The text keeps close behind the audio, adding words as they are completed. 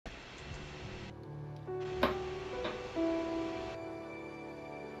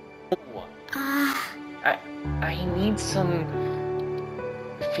I I need some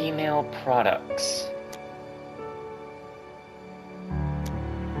female products.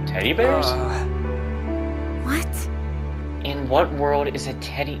 Teddy bears? What? In what world is a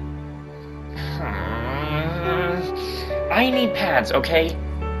teddy? I need pads, okay?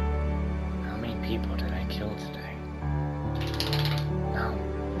 How many people did I kill today? No.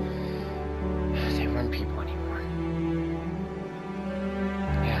 They weren't people anymore.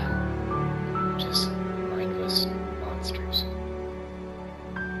 Yeah. Just mindless monsters.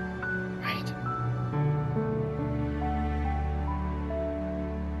 Right?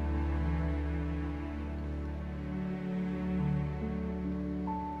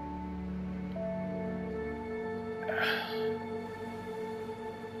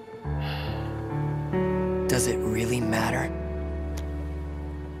 Does it really matter?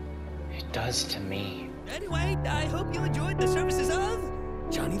 It does to me. Anyway, I hope you enjoyed the services of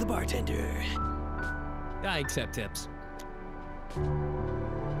Johnny the bartender. I accept tips.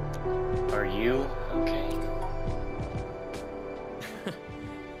 Are you okay?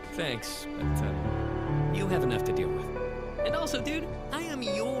 Thanks, but you have enough to deal with. And also, dude, I am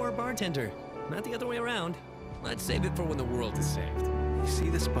your bartender, not the other way around. Let's save it for when the world is saved. You see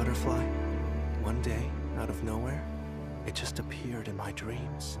this butterfly? One day, out of nowhere, it just appeared in my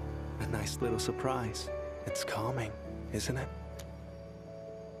dreams. A nice little surprise. It's calming, isn't it?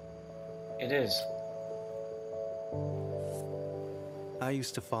 It is. I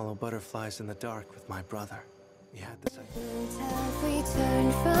used to follow butterflies in the dark with my brother. He had this idea. Have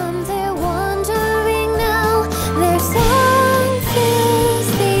returned from their wandering now. Their song fills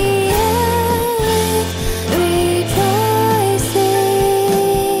the earth, rejoicing.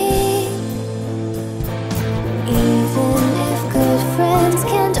 Even if good friends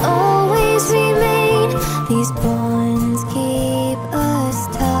can't always remain, these bonds keep us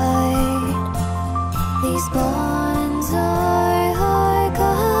tight. These bonds are our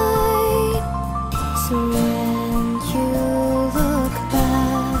guide. So when you look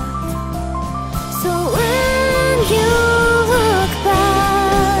back, so when you look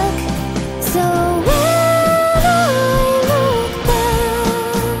back, so when I look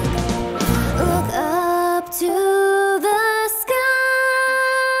back, look up to the sky.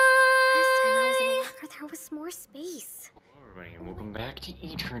 Last time I was in a locker, there was more space. Hello everybody, and welcome back to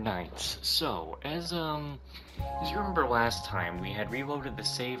Eternights. So, as you remember last time, we had reloaded the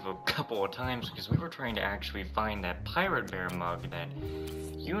save a couple of times because we were trying to actually find that pirate bear mug that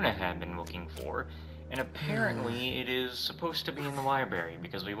Yuna had been looking for, and apparently it is supposed to be in the library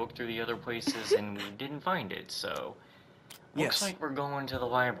because we looked through the other places and we didn't find it, so looks Yes. like we're going to the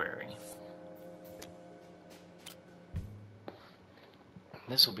library.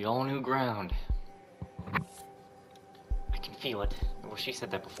 This will be all new ground. I can feel it. Well, she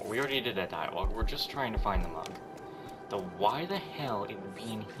said that before. We already did that dialogue. We're just trying to find the mug. Why the hell it would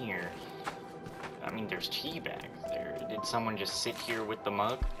be in here? I mean, there's tea bags there. Did someone just sit here with the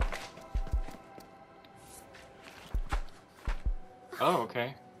mug? Oh,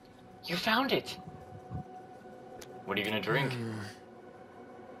 okay. You found it! What are you gonna drink?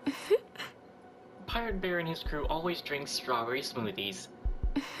 Pirate Bear and his crew always drink strawberry smoothies.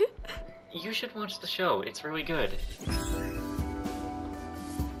 You should watch the show. It's really good.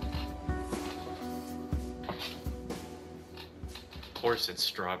 Of course it's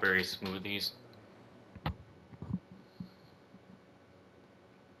strawberry smoothies.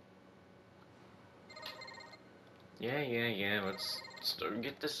 Yeah, let's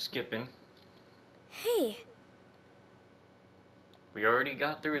get this skipping. Hey, We already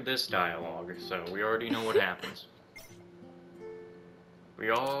got through this dialogue, so we already know what happens.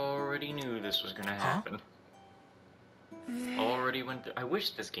 We already knew this was gonna happen. Already went through. I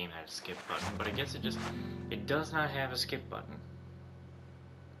wish this game had a skip button, but I guess it does not have a skip button.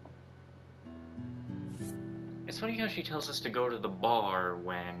 It's funny how she tells us to go to the bar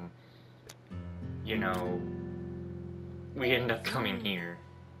when, you know, we end up coming here.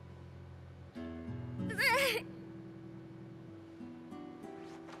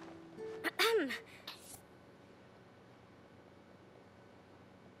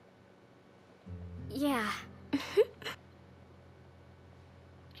 yeah.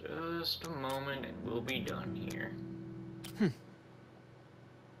 Just a moment and we'll be done here.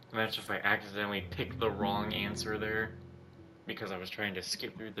 Imagine if I accidentally picked the wrong answer there because I was trying to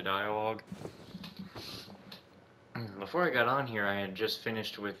skip through the dialogue. Before I got on here, I had just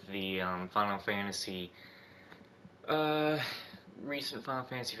finished with the Final Fantasy, recent Final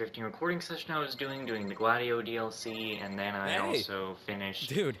Fantasy 15 recording session I was doing the Gladio DLC, and then I also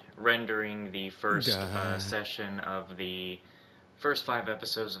finished rendering the first session of the first 5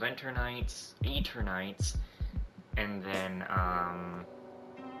 episodes of Eternights, and then I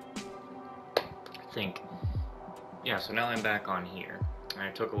think, yeah. So now I'm back on here. I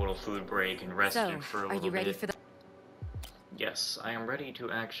took a little food break and rested for a little bit. Are you ready for the... Yes, I am ready to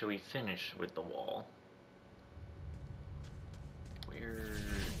actually finish with the wall. Where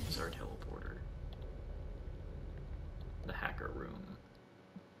is our teleporter? The hacker room.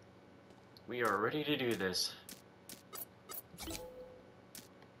 We are ready to do this.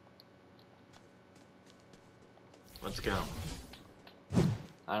 Let's go.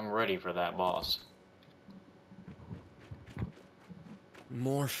 I'm ready for that boss.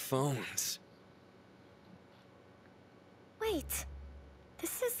 More phones. Wait,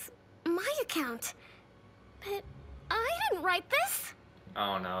 this is my account. But I didn't write this.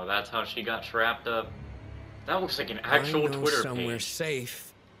 Oh no, that's how she got trapped up. That looks like an actual I know Twitter somewhere page.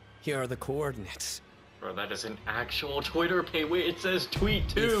 safe. Here are the coordinates. Bro, that is an actual Twitter page. Wait, it says tweet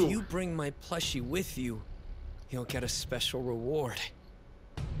too. If you bring my plushie with you, you'll get a special reward.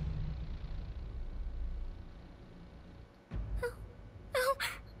 No,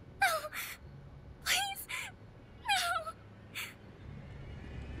 no, please, no.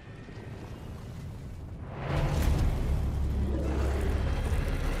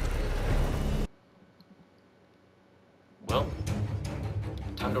 Well,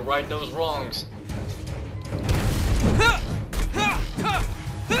 time to right those wrongs.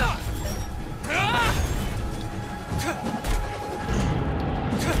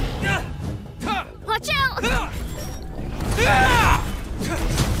 Watch out!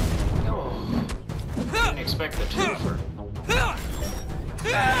 Oh, didn't expect the twofer.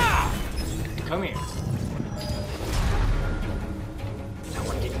 Come here. That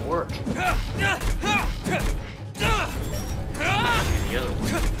one didn't work. The other one.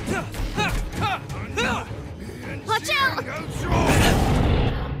 Watch out!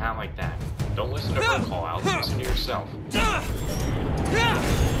 Not like that. Don't listen to her call out. Listen to yourself.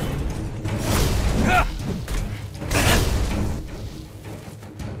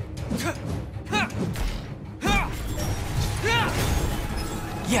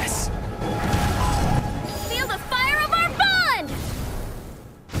 Yes! Feel the fire of our bond!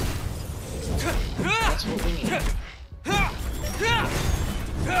 That's what we need.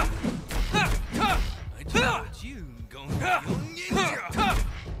 I told you, going ninja.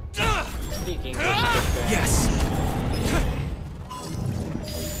 Speak English, dickbag. Yes!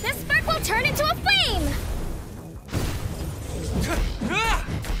 This spark will turn into a flame!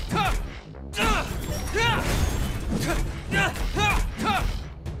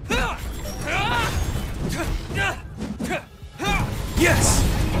 Yes!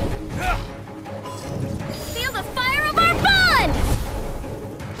 Feel the fire of our bond!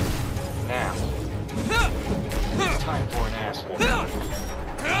 Now, it's time for an ass whooping.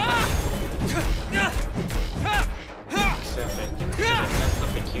 Except that because I messed up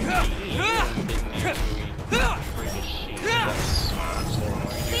the QTE and didn't actually bring his sheet. That's so annoying.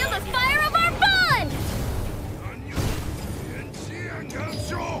 Feel the fire of our bond!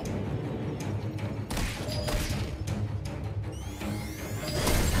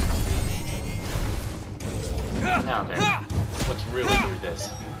 Now then, let's really do this.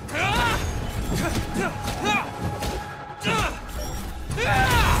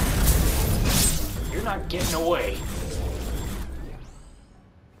 You're not getting away.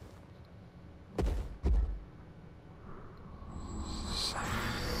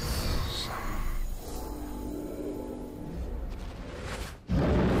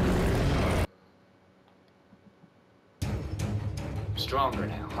 Stronger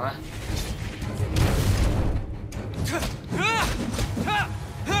now, huh?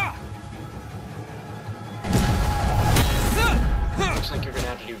 Looks like you're gonna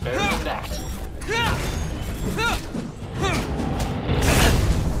have to do better than that.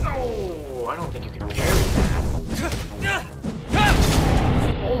 Oh, I don't think you can parry that.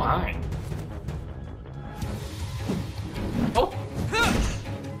 Oh my. Oh!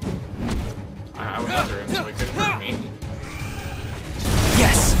 I was under him, so he couldn't hurt me.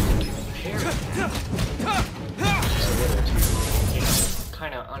 Yes! Parry that. It's a little too, you know,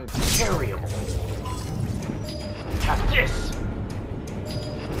 kind of unparryable. Have this!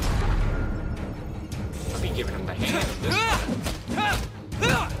 I'll be giving him the hand this time.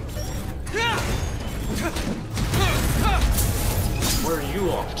 Where are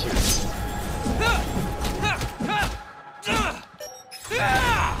you off to?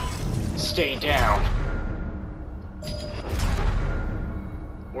 Stay down.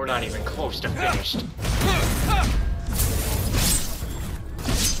 We're not even close to finished.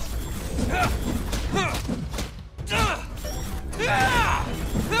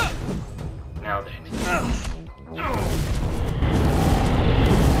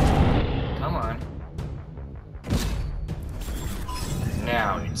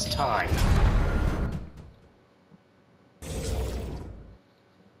 down. It's time.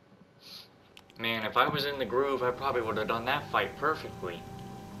 Man, if I was in the groove, I probably would have done that fight perfectly.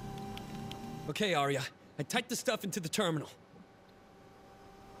 Okay, Arya. I typed the stuff into the terminal.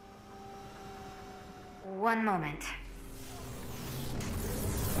 One moment.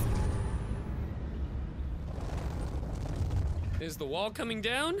 Is the wall coming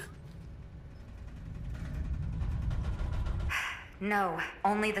down? No,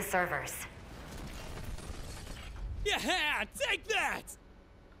 only the servers. Yeah, take that!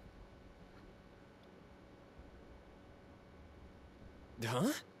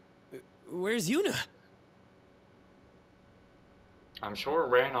 Huh? Where's Yuna? I'm sure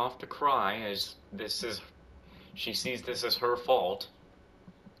ran off to cry as she sees this as her fault.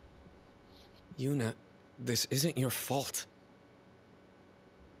 Yuna, this isn't your fault.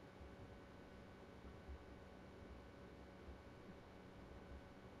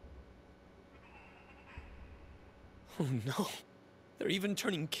 Oh no. They're even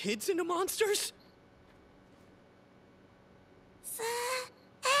turning kids into monsters?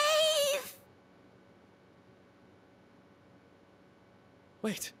 Save!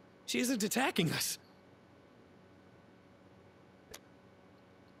 Wait, she isn't attacking us.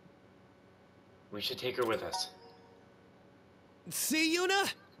 We should take her with us. See,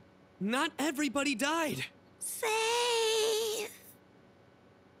 Yuna? Not everybody died. Save!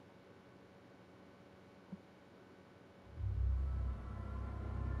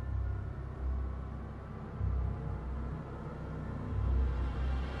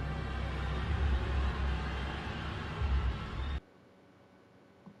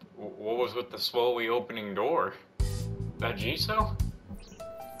 What was with the slowly opening door? That Jisoo?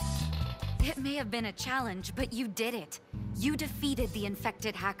 It may have been a challenge, but you did it. You defeated the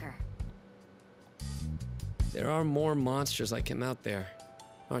infected hacker. There are more monsters like him out there,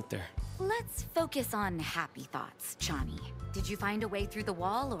 aren't there? Let's focus on happy thoughts, Chani. Did you find a way through the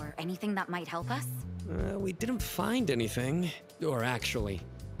wall or anything that might help us? We didn't find anything. Or actually,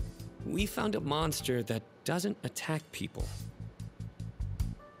 we found a monster that doesn't attack people.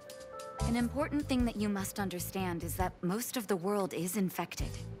 An important thing that you must understand is that most of the world is infected.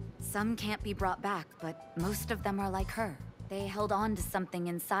 Some can't be brought back, but most of them are like her. They held on to something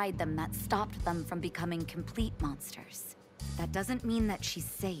inside them that stopped them from becoming complete monsters. That doesn't mean that she's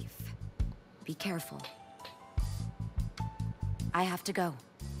safe. Be careful. I have to go.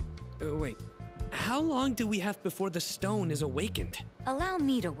 Wait, how long do we have before the stone is awakened? Allow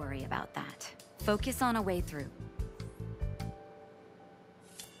me to worry about that. Focus on a way through.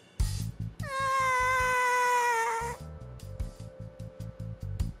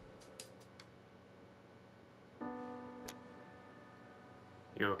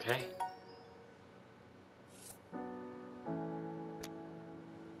 You okay?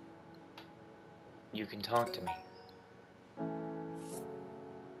 You can talk to me.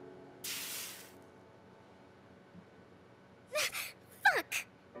 Fuck!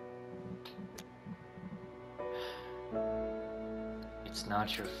 It's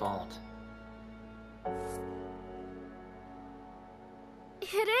not your fault.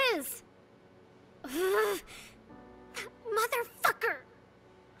 It is! Motherfucker!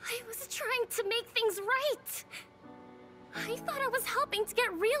 I was trying to make things right! I thought I was helping to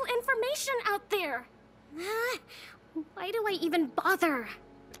get real information out there! Why do I even bother?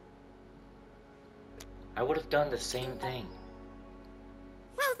 I would have done the same thing.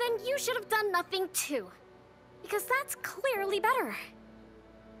 Well, then you should have done nothing too. Because that's clearly better.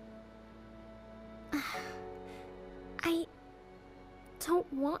 I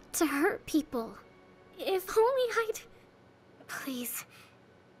don't want to hurt people. If only I'd... Please,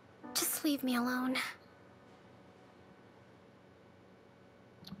 just leave me alone.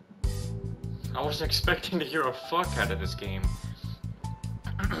 I wasn't expecting to hear a fuck out of this game.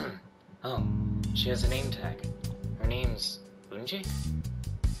 Oh, she has a name tag. Her name's Unji?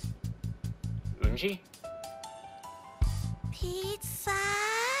 Unji? Pizza?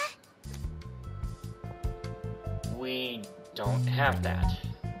 We don't have that.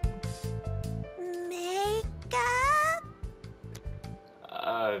 Makeup?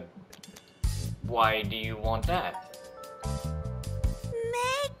 Why do you want that?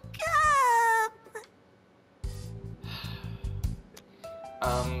 Makeup!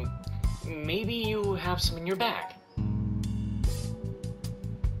 Maybe you have some in your bag.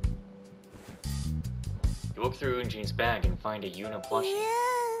 You look through Unji's bag and find a Yuna plushie.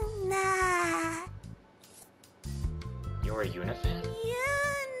 Yuna! You're a Yuna fan? Yuna!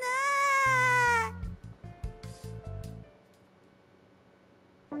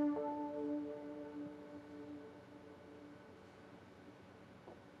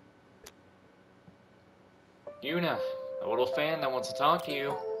 Yuna, a little fan that wants to talk to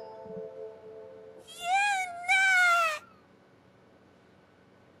you.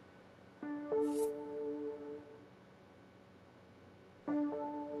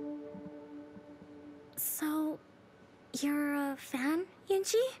 So, you're a fan,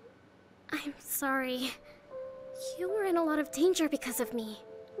 Yunji? I'm sorry. You were in a lot of danger because of me.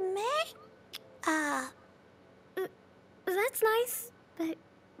 Me? That's nice, but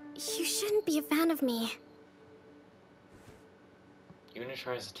you shouldn't be a fan of me. Yuna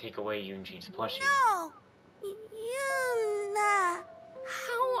tries to take away Yunji's plushie. No! Yuna!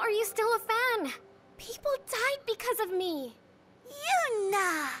 How are you still a fan? People died because of me.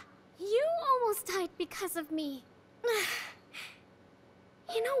 Yuna! You almost died because of me.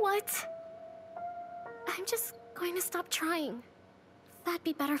 You know what? I'm just going to stop trying. That'd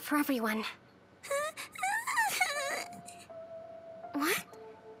be better for everyone. What?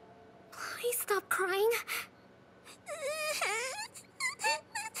 Please stop crying.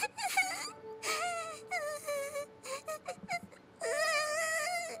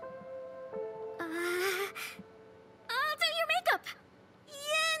 I'll do your makeup.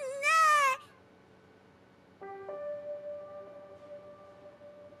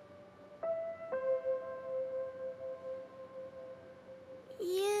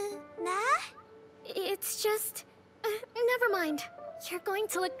 Yuna? It's just... never mind. You're going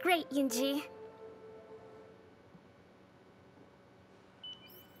to look great, Yunji.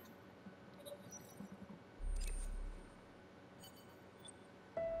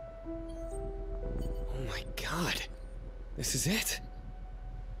 Oh my god. This is it?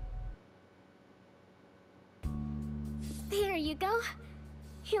 There you go.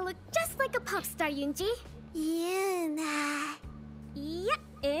 You look just like a pop star, Yunji. Yuna. Yep,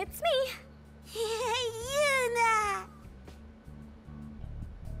 it's me. Yuna.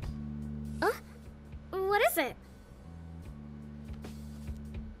 Huh? What is it?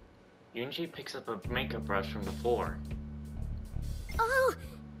 Yunji picks up a makeup brush from the floor. Oh,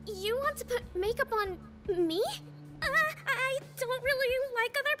 you want to put makeup on me? I don't really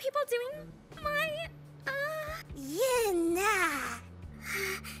like other people doing my, Yuna.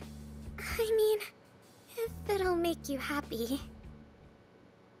 I mean, if it'll make you happy.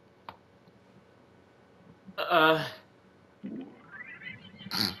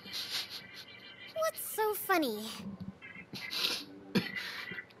 What's so funny?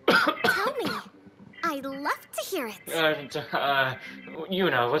 Tell me. I'd love to hear it.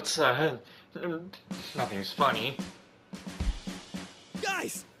 Yuna, what's, nothing's funny.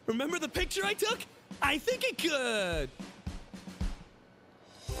 Guys, remember the picture I took? I think it could.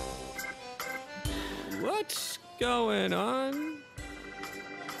 What's going on?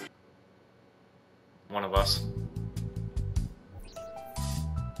 One of us.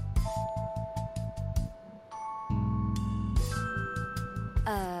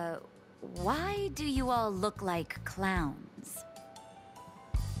 Why do you all look like clowns?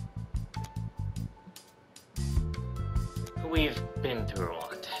 We've been through a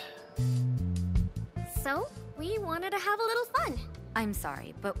lot. So, we wanted to have a little fun. I'm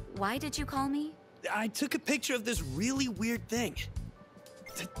sorry, but why did you call me? I took a picture of this really weird thing.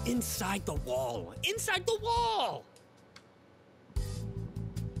 It's inside the wall. Inside the wall!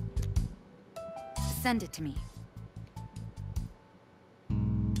 Send it to me.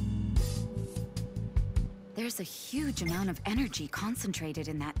 There's a huge amount of energy concentrated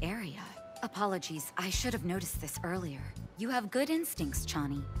in that area. Apologies, I should have noticed this earlier. You have good instincts,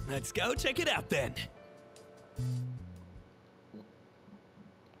 Chani. Let's go check it out then.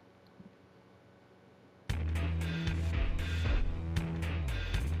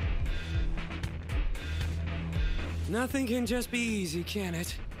 Nothing can just be easy, can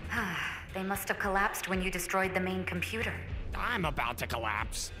it? They must have collapsed when you destroyed the main computer. I'm about to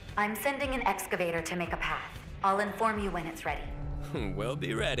collapse. I'm sending an excavator to make a path. I'll inform you when it's ready. We'll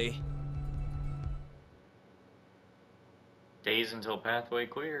be ready. Days until pathway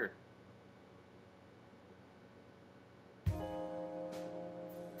clear.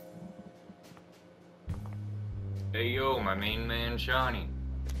 Hey yo, my main man Shawnee.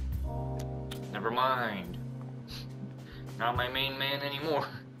 Never mind. Not my main man anymore.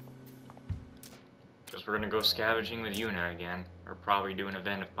 Guess we're gonna go scavenging with Yuna again. Or probably do an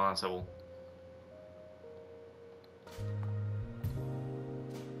event if possible.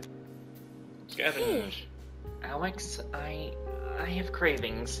 Scavenge. Alex, I have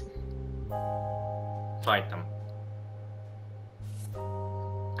cravings. Fight them.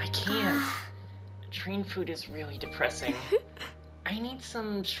 I can't. Train food is really depressing. I need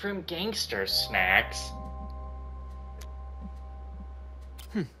some shrimp gangster snacks.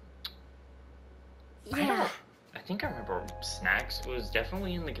 I Yeah. think I remember snacks. It was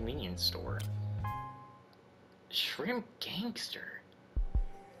definitely in the convenience store. Shrimp Gangster.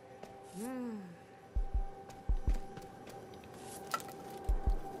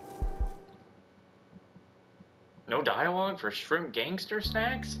 No dialogue for Shrimp Gangster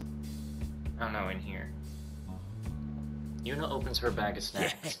snacks? Oh no, in here. Yuna opens her bag of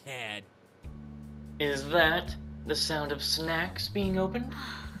snacks. Yeah. Is that the sound of snacks being opened?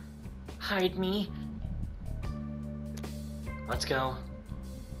 Hide me. Let's go.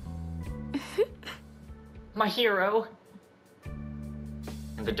 My hero.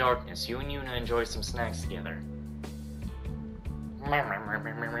 In the darkness, you and Yuna enjoy some snacks together.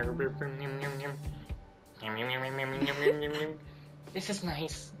 This is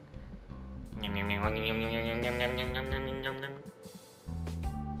nice.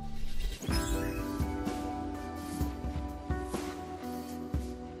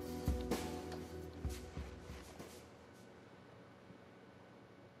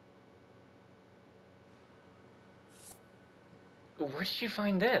 Where did you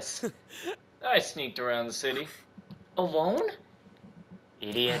find this? I sneaked around the city. Alone?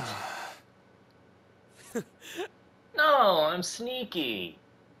 Idiot. No, I'm sneaky.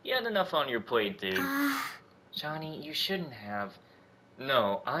 You had enough on your plate, dude. Johnny, you shouldn't have.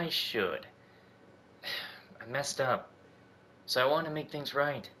 No, I should. I messed up. So I want to make things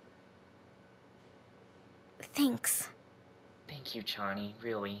right. Thanks. Thank you, Johnny,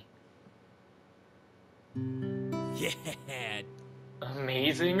 really. Yeah.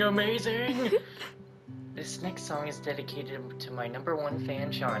 Amazing, amazing! This next song is dedicated to my #1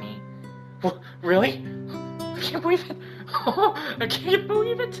 fan, Johnny. Really? I can't believe it! I can't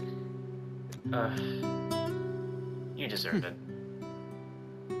believe it! You deserve it.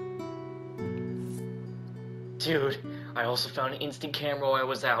 Dude, I also found an instant camera while I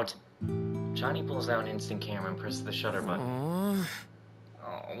was out. Johnny pulls out an instant camera and presses the shutter button. Aww.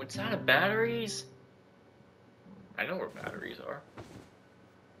 Oh, it's out of batteries? I know where batteries are.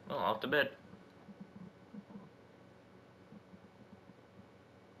 Well, off to bed.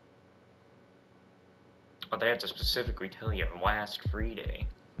 Oh, they have to specifically tell you last free day.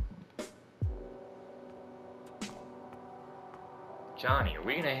 Johnny, are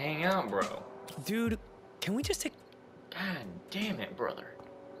we gonna hang out, bro? Dude, can we just take... God damn it, brother.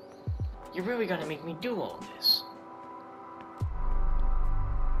 You really gotta make me do all this.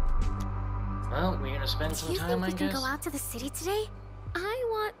 Well, we're gonna spend some time, I guess. Do you think we can go out to the city today? I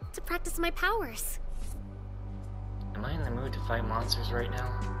want to practice my powers. Am I in the mood to fight monsters right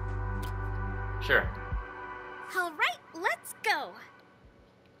now? Sure. All right, let's go.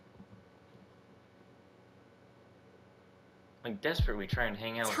 Like, desperately trying to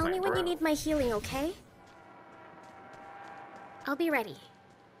hang out with my Tell me bro. when you need my healing, okay? I'll be ready.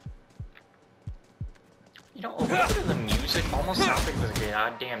 You know, a little bit of the music almost sounds like there's a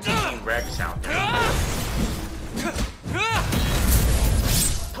goddamn T-Rex out there.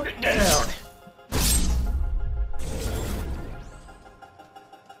 Put it down!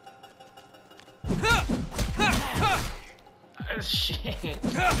 Oh, shit.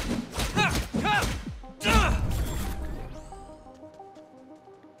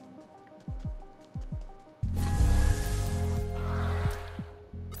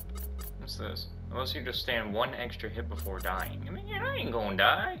 What's this? Unless you just stand one extra hit before dying. I mean, I ain't gonna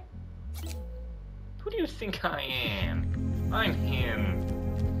die. Who do you think I am? I'm him.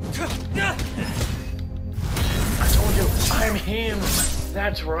 I told you, I'm him.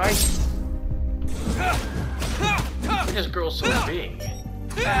 That's right. This girl's so big.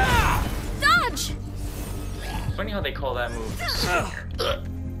 Dodge! Funny how they call that move the stinger.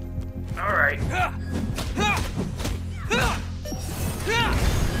 Alright.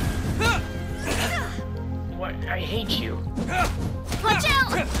 What? I hate you. Watch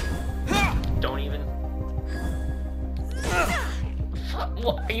out! Don't even. Fuck,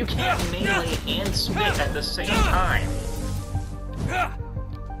 what? You can't melee and spit at the same time.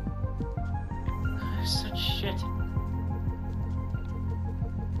 Such shit.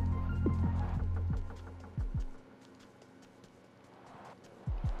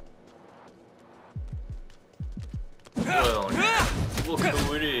 Well, now, look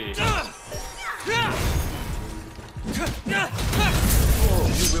who it is. Oh,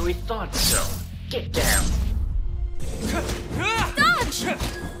 you really thought so. Get down. Dodge!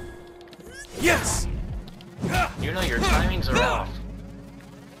 Yes! You know your timings are off.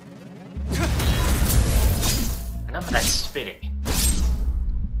 Enough of that spitting.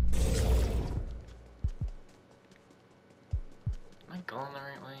 Am I going the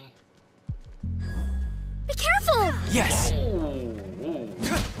right way? Be careful! Yes! Ooh.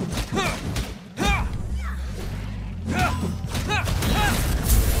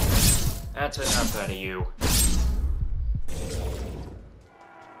 That's enough out of you.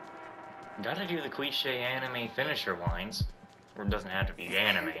 Gotta do the cliche anime finisher lines. Or it doesn't have to be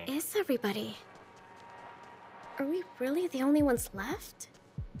anime. Where is everybody? Are we really the only ones left?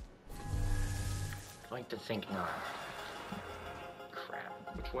 I'd like to think not.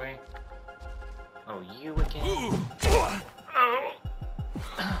 Crap. Which way? Oh, you again? Oh!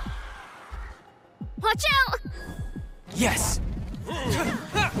 Watch out! Yes!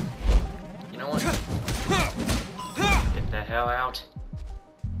 You know what? Get the hell out.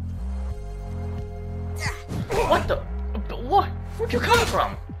 What the? What? Where'd you come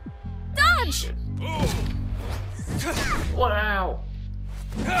from? Dodge! What? Ow!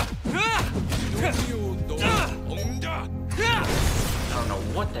 I don't know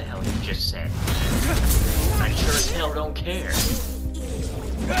what the hell you just said. I sure as hell don't care.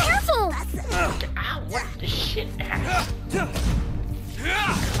 Careful! Ow, what the shit ass?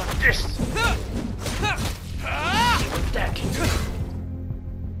 Fuck this! See what that can do.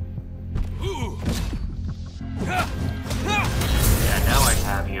 Yeah, now I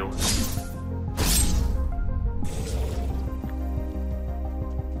have you.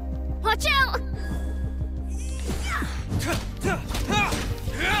 Watch out!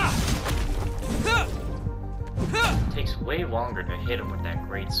 It takes way longer to hit him with that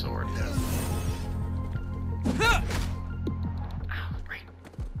great sword. Ow, right.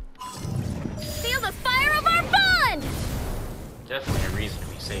 Feel the fire of our bond! Definitely a reason to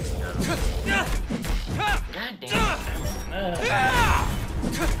be saving those. God damn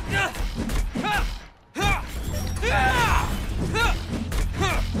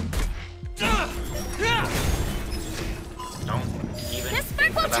Don't even This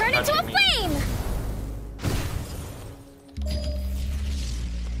think spark will about turn into a touching me. flame!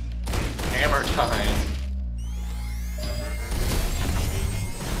 Hammer time.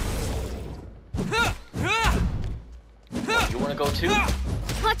 You wanna go too?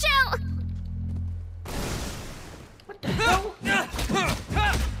 Watch out! What the hell?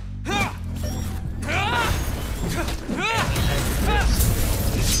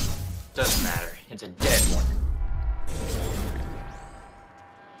 Doesn't matter. It's a dead one.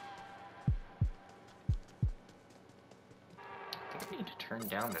 I think I need to turn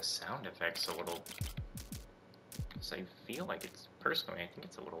down the sound effects a little. Because I feel like it's, personally, I think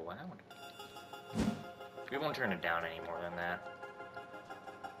it's a little loud. We won't turn it down any more than that.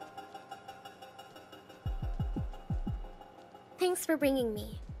 Thanks for bringing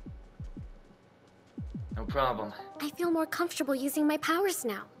me. No problem. I feel more comfortable using my powers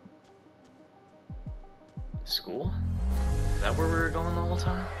now. School? Is that where we were going the whole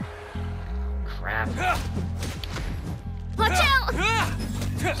time? Crap. Watch out!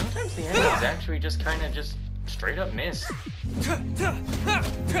 Sometimes the enemies actually just kind of just straight up miss.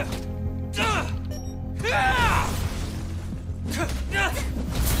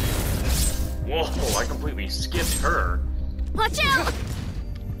 Whoa, I completely skipped her. Watch out!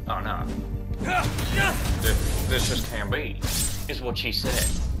 Oh no. This just can't be, is what she said.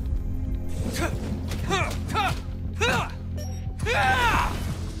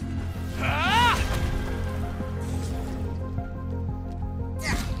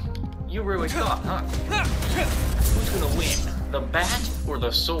 You really thought, huh? Who's gonna win? The bat or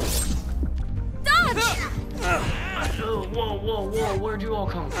the sword? Dodge! Oh, whoa, whoa, whoa, where'd you all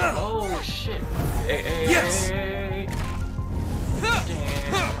come from? Oh, shit. Hey, hey, Yes! hey.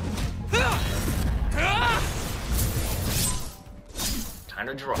 Damn. Time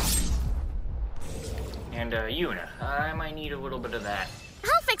to drop. And, Yuna, I might need a little bit of that.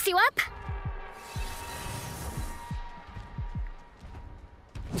 I'll fix you up!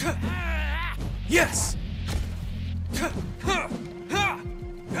 Yes!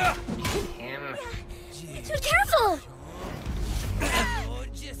 Him. Dude, careful!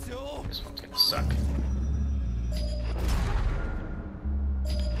 This one's gonna suck.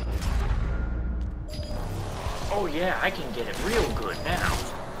 Oh yeah, I can get it real good now.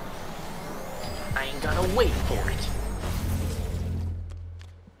 I ain't gotta wait for it.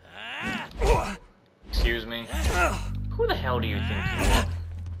 Excuse me? Who the hell do you think you are?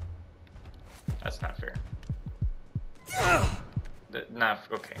 That's not fair.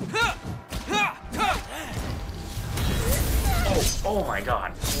 Okay. Oh my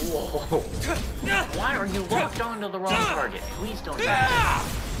god. Whoa. Why are you locked onto the wrong target? Please don't do that.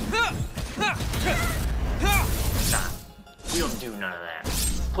 Nah, we don't do none of that.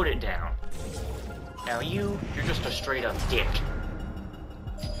 Put it down. Now you're just a straight up dick.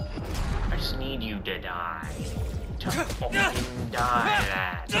 I just need you to die. To fucking die,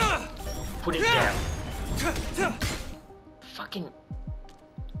 lad. Put it down. Fucking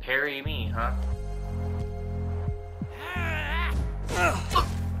carry me, huh?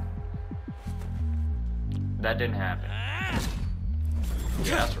 That didn't happen.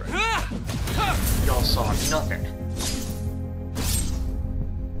 Yeah, that's right. Y'all saw nothing.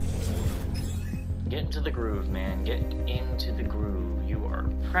 Get into the groove, man. Get into the groove. You are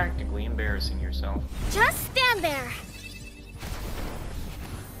practically embarrassing yourself. Just stand there.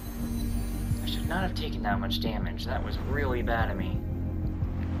 I should not have taken that much damage. That was really bad of me.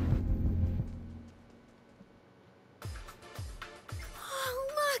 Oh,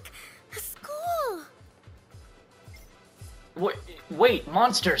 look! A school! Wait,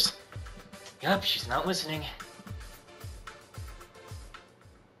 monsters! Yup, she's not listening.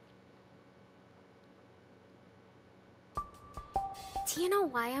 Do you know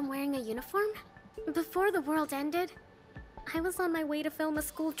why I'm wearing a uniform? Before the world ended, I was on my way to film a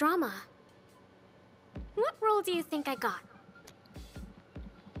school drama. What role do you think I got?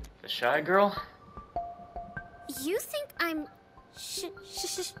 The shy girl? You think I'm shy?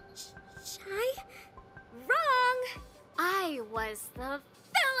 Wrong! I was the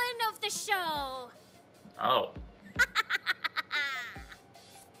villain of the show! Oh.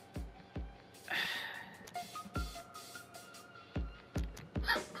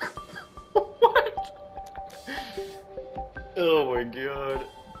 What? Oh my god.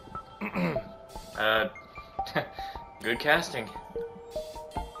 Good casting.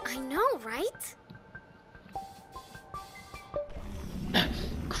 I know, right?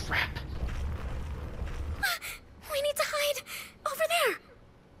 Crap. We need to hide! Over there!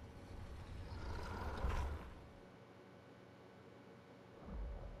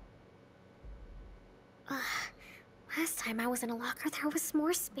 Last time I was in a locker, there was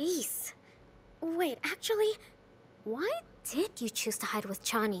more space. Wait, actually, why did you choose to hide with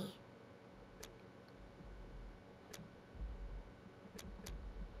Chani?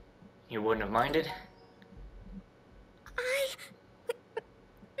 You wouldn't have minded?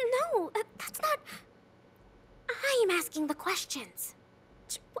 No, that's not... I'm asking the questions.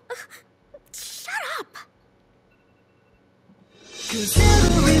 Shut up! 'Cause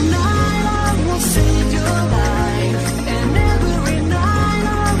every night I will save your life.